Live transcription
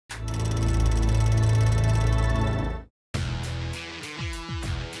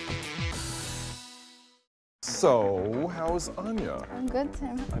So, how's Anya? I'm good,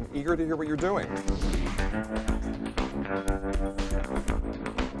 Tim. I'm eager to hear what you're doing.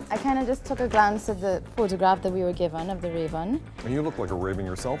 I kind of just took a glance at the photograph that we were given of the raven. And you look like a raven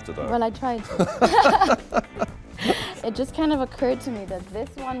yourself today. Well, I tried to. It just kind of occurred to me that this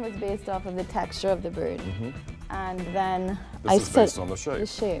one was based off of the texture of the bird. And then This is based on the shape. The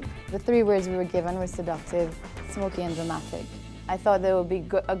shape. The three words we were given were seductive, smoky, and dramatic. I thought there would be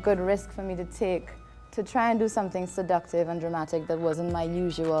a good risk for me to take to try and do something seductive and dramatic that wasn't my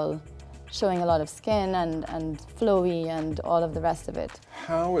usual, showing a lot of skin and flowy and all of the rest of it.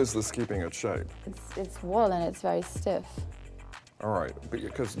 How is this keeping its shape? It's wool and it's very stiff. All right,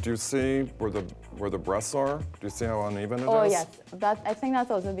 because do you see where the breasts are? Do you see how uneven it is? Oh yes, I think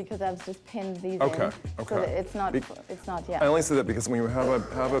that's also because I've just pinned these in. Okay. So that it's not yeah. I only say that because when you have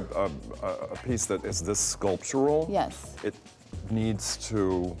a piece that is this sculptural, yes, it needs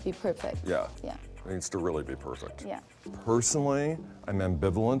to be perfect. Yeah. Yeah. It needs to really be perfect. Yeah. Personally, I'm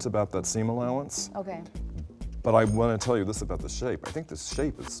ambivalent about that seam allowance. Okay. But I want to tell you this about the shape. I think the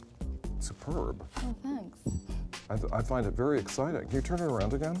shape is superb. Oh, thanks. I find it very exciting. Can you turn it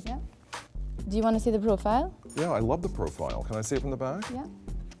around again? Yeah. Do you want to see the profile? Yeah, I love the profile. Can I see it from the back? Yeah.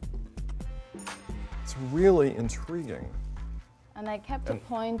 It's really intriguing. And I kept a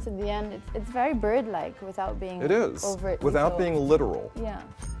point at the end. It's very bird-like without being It is. overtly Without so. being literal. Yeah.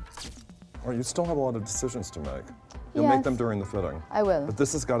 Oh, you still have a lot of decisions to make. You'll Yes. make them during the fitting. I will. But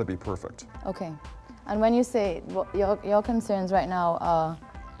this has got to be perfect. Okay. And when you say your concerns right now are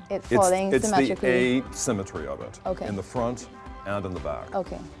it falling it's symmetrically. the asymmetry of it. Okay. In the front and in the back.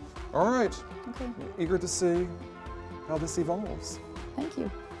 Okay. All right. Okay. Eager to see how this evolves. Thank you.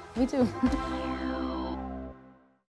 Me too.